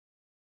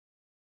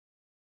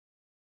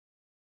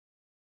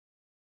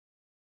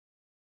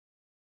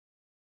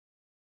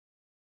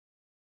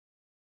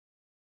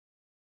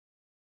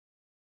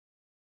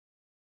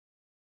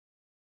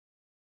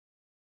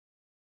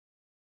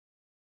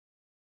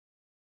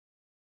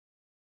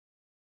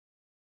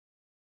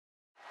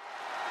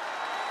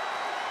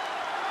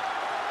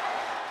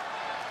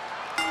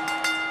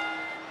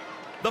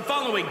The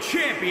following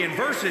champion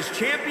versus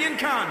champion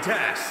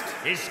contest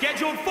is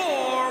scheduled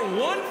for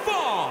one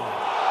fall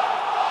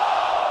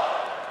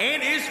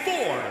and is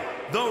for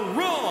the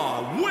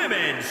Raw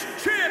Women's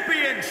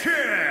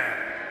Championship.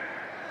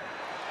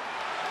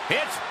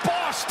 It's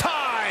boss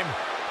time!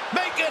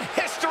 Making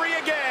history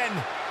again!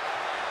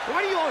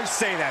 Why do you always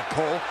say that,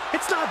 Cole?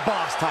 It's not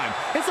boss time.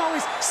 It's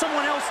always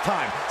someone else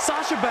time.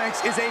 Sasha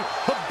Banks is a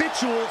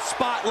habitual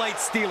spotlight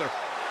stealer.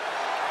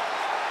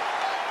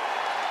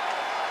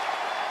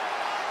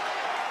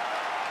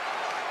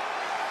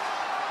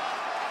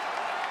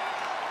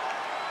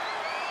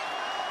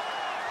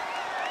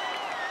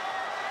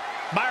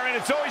 Byron,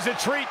 it's always a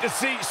treat to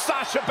see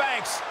Sasha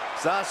Banks.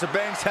 Sasha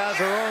Banks has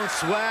her own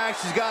swag,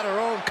 she's got her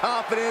own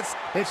confidence,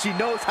 and she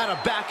knows how to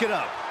back it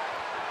up.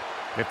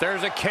 If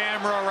there's a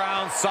camera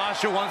around,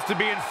 Sasha wants to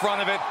be in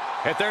front of it.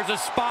 If there's a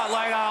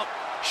spotlight out,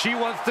 she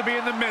wants to be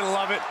in the middle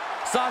of it.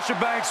 Sasha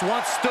Banks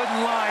once stood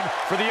in line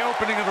for the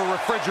opening of a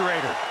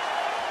refrigerator.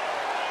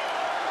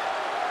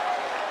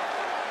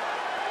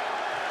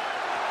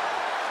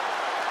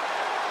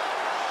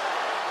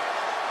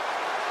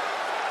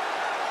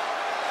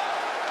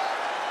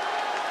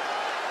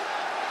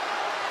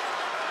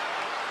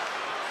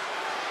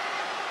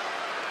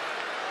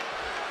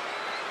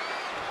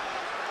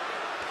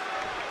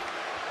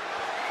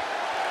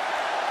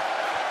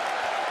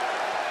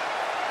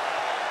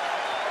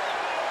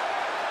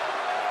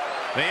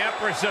 The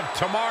Empress of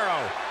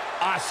Tomorrow,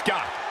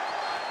 Asuka.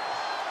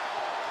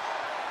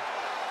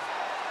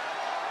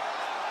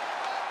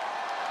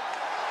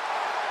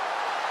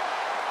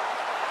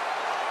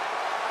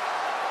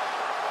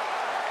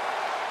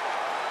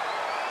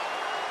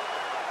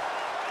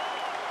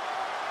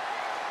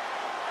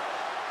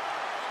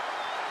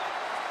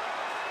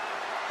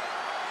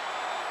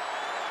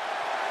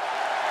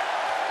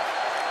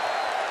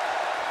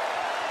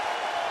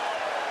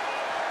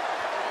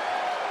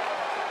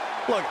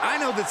 Look, I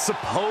know that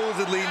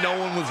supposedly no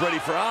one was ready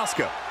for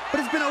Asuka, but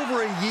it's been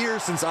over a year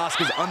since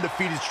Asuka's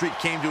undefeated streak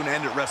came to an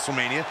end at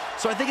WrestleMania,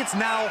 so I think it's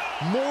now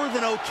more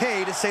than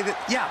okay to say that,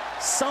 yeah,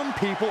 some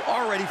people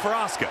are ready for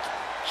Asuka.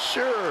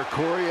 Sure,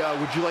 Corey,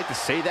 would you like to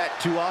say that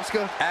to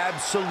Asuka?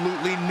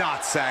 Absolutely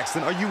not,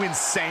 Saxton. Are you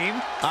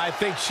insane? I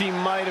think she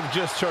might have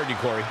just heard you,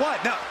 Corey. What?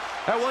 No,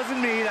 that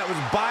wasn't me. That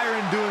was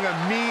Byron doing a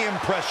me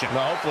impression.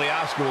 Well, hopefully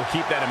Asuka will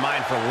keep that in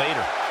mind for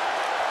later.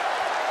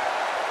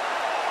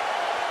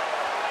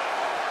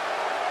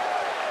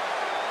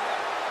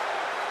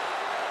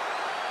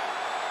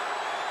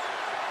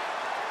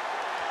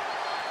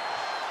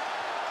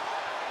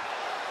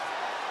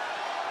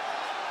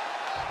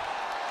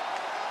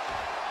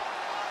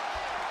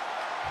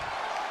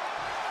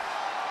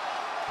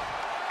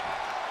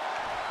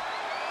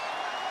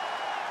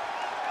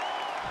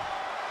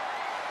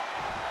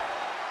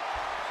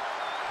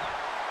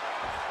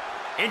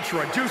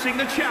 Introducing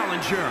the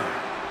challenger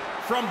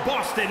from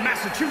Boston,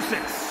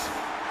 Massachusetts,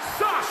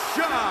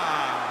 Sasha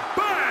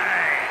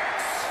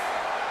Banks.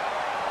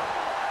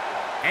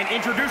 And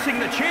introducing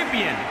the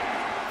champion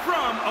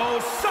from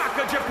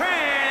Osaka,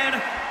 Japan,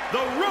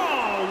 the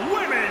Raw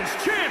Women's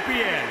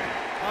Champion,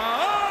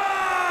 Asuka.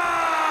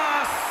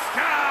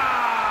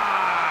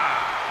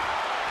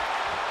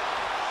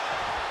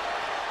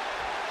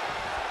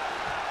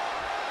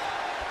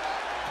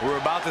 We're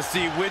about to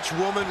see which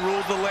woman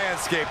rules the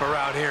landscape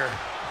around here.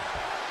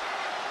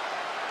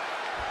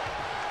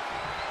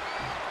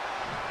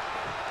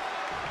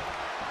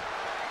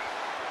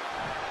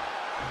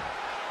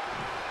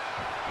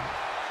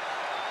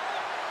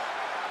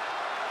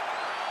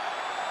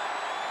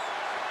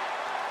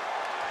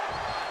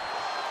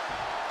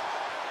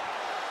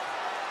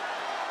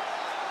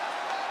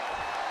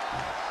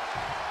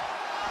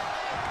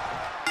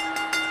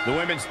 The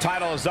women's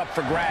title is up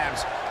for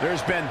grabs.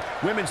 There's been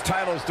women's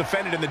titles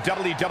defended in the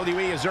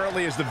WWE as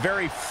early as the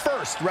very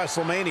first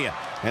WrestleMania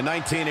in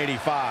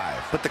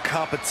 1985. But the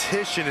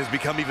competition has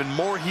become even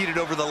more heated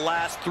over the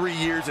last 3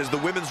 years as the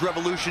women's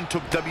revolution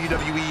took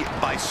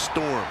WWE by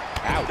storm.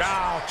 Ouch.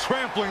 Now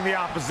trampling the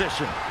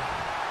opposition.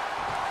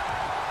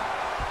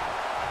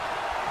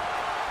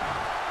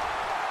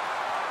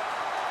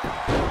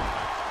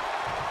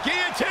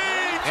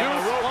 Guillotine! Too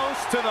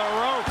close to the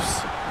ropes.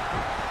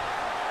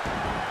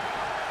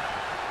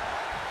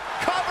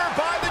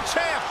 By the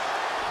champ.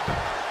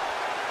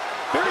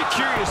 Very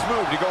curious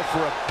move to go for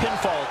a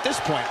pinfall at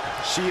this point.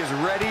 She is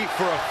ready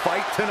for a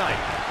fight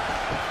tonight.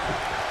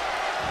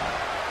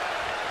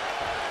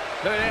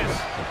 There it is.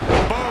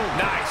 Boom.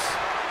 Nice.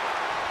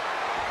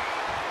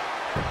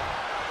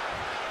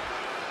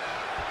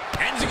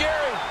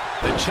 Enziguri.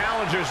 The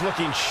challenger's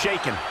looking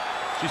shaken.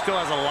 She still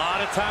has a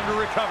lot of time to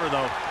recover,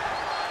 though.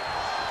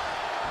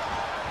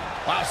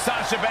 Wow,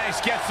 Sasha Banks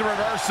gets the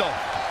reversal.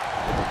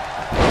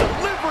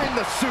 Delivering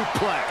the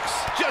suplex.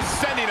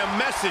 Just sending a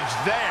message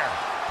there.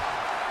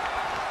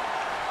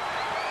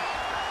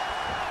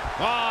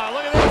 Ah,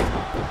 look at this.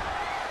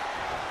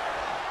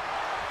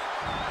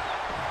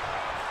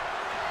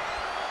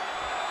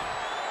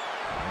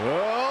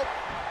 Oh.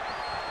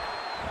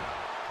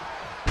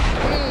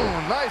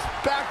 Nice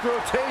back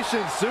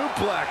rotation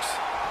suplex.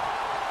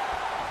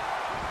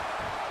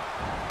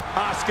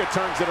 Asuka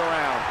turns it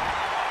around.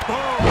 Boom!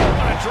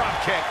 What a drop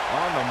kick.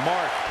 On the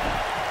mark.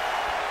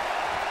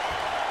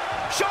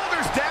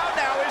 Shoulders down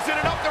now. Is it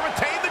enough to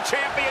retain the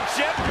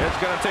championship? It's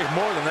going to take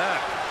more than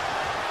that.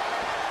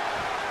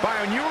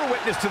 Byron, you were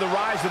witness to the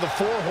rise of the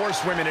 4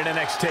 horsewomen in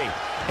NXT.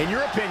 In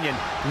your opinion,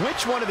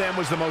 which one of them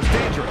was the most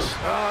dangerous?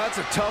 Oh, that's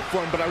a tough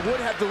one, but I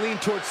would have to lean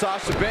towards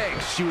Sasha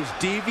Banks. She was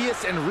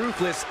devious and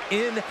ruthless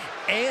in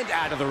and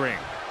out of the ring.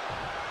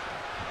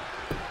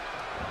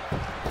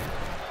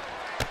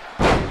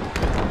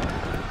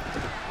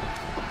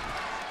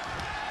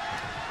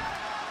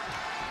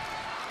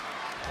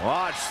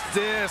 Watch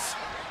this.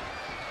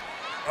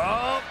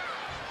 Oh.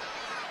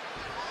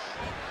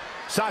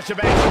 Sasha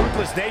Banks'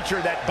 ruthless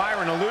nature that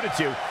Byron alluded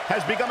to has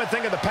become a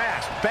thing of the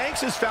past. Banks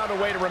has found a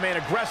way to remain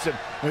aggressive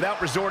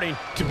without resorting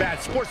to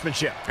bad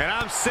sportsmanship. And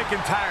I'm sick and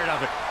tired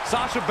of it.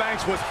 Sasha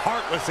Banks was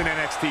heartless in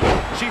NXT.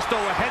 She stole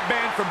a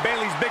headband from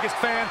Bayley's biggest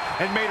fan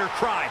and made her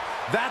cry.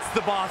 That's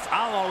the boss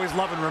I'll always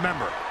love and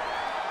remember.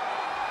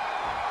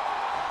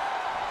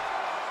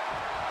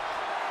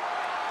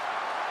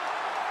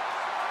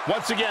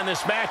 Once again,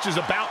 this match is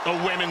about the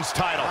women's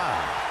title.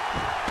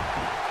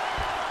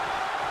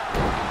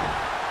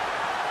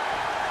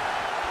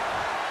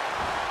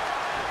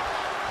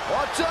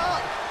 Watch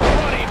out!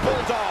 Bloody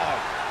Bulldog!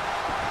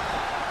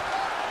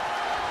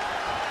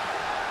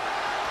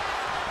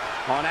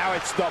 Oh, now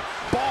it's the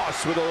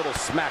boss with a little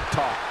smack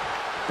talk.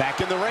 Back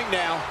in the ring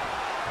now.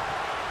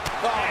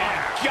 Oh, my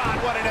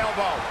God, what an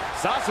elbow.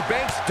 Sasha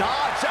Banks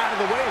dodged out of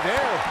the way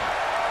there.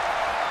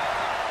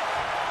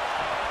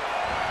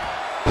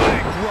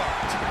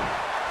 Bankrupt.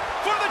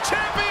 For the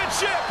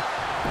championship!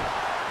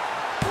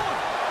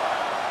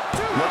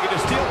 Looking to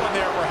steal one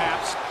there,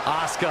 perhaps.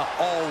 Asuka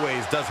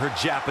always does her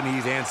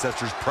Japanese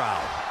ancestors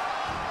proud.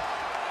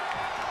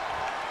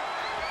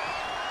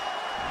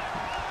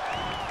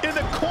 In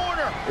the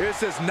corner.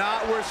 This is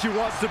not where she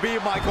wants to be,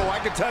 Michael. I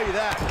can tell you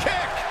that.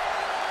 Kick.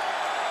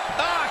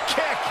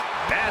 Kick.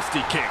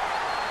 Nasty kick.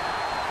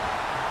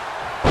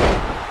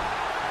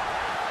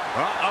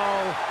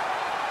 Uh-oh.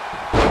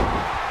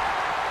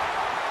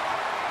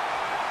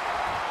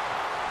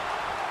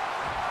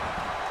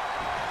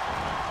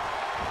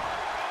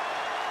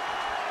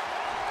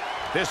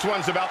 This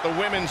one's about the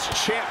women's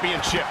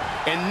championship,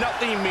 and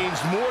nothing means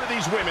more to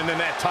these women than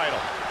that title.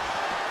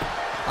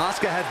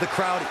 Asuka has the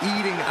crowd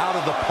eating out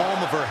of the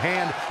palm of her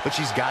hand, but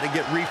she's got to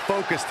get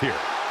refocused here.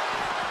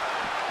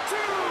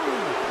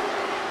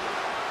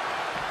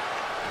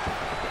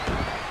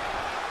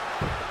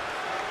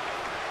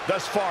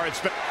 Thus far, it's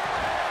been...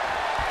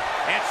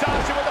 And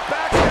Sasha with a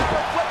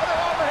backstabber, flipping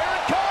her over. Here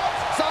it comes.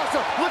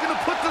 Sasha looking to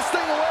put this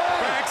thing away.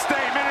 Back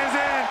statement is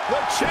in.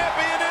 The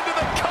champion into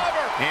the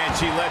cover. And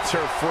she lets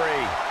her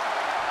free.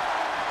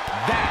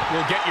 That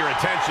will get your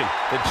attention.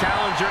 The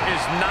challenger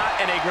is not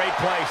in a great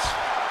place.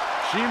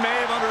 She may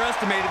have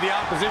underestimated the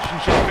opposition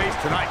she faced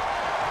tonight.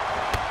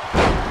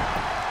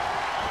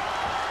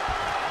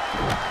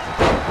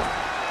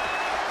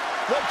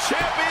 The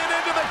champion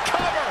into the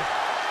cover.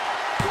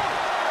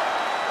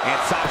 And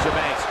Sasha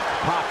Banks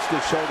pops the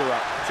shoulder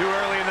up. Too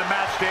early in the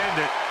match to end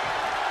it.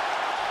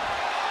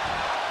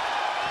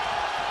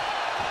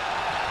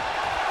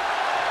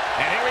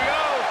 And here we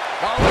go.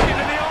 Oh, look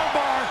into the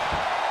armbar.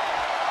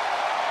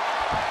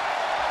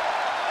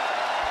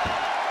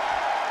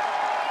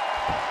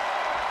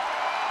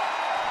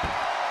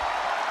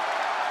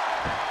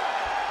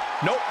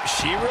 Nope,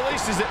 she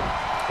releases it.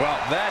 Well,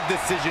 that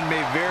decision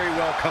may very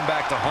well come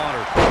back to haunt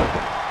her.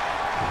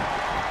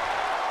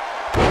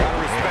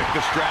 Gotta respect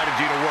the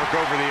strategy to work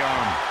over the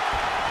arm.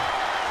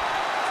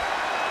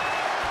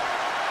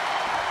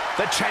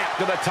 The champ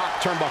to the top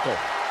turnbuckle.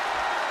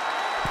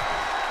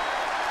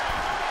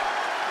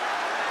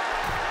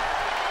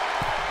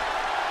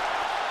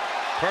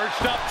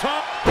 Perched up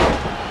top.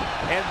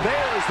 And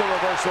there's the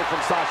reversal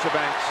from Sasha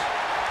Banks.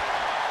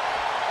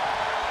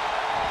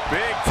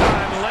 Big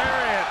time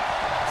lariat.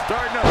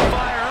 Starting to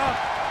fire up.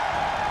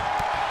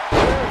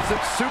 Where's the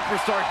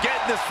superstar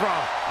getting this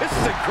from? This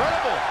is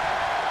incredible.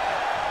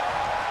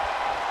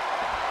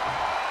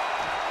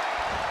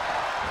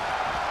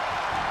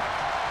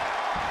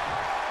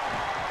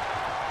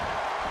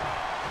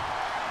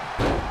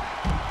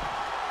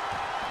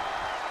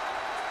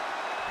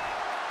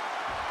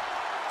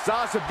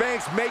 Sasha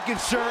Banks making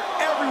sure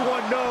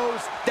everyone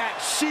knows that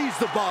she's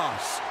the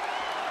boss.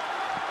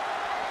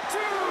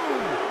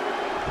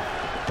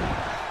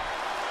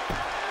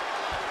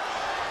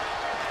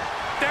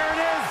 There it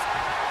is.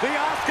 The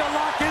Asuka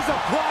lock is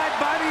applied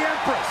by the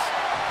Empress.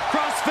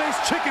 Crossface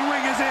chicken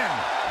wing is in.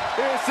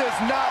 This is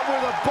not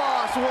where the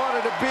boss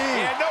wanted to be.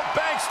 And no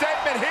bank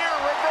statement here.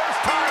 Reverse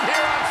time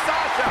here on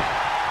Sasha.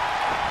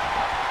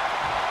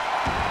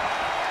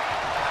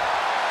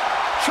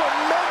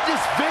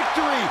 Tremendous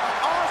victory.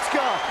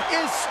 Asuka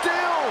is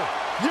still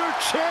your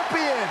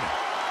champion.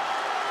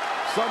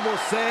 Some will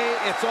say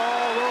it's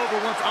all over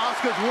once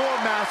Asuka's war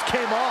mask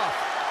came off.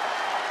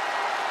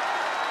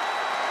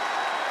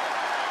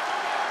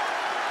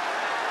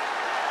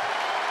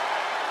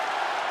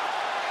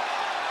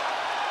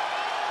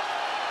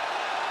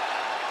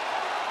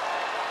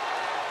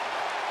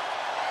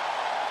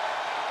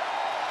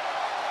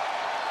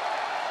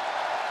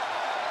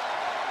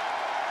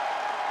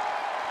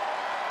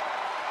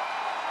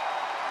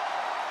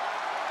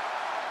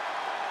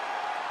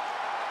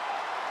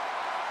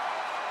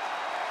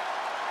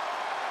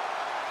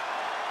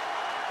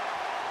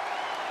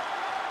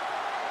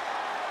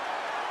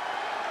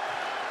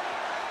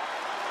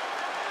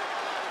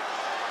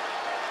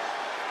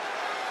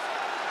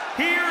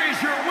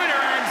 your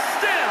winner and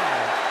still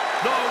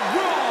the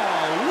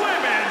Raw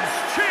Women's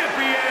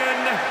Champion,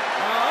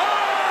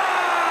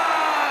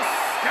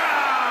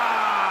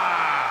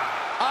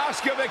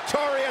 Asuka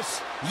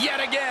victorious yet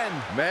again.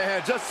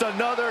 Man, just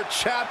another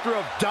chapter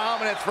of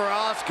dominance for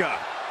Asuka.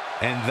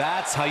 And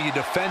that's how you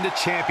defend a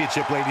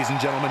championship, ladies and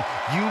gentlemen.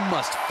 You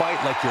must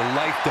fight like your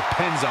life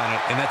depends on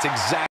it, and that's exactly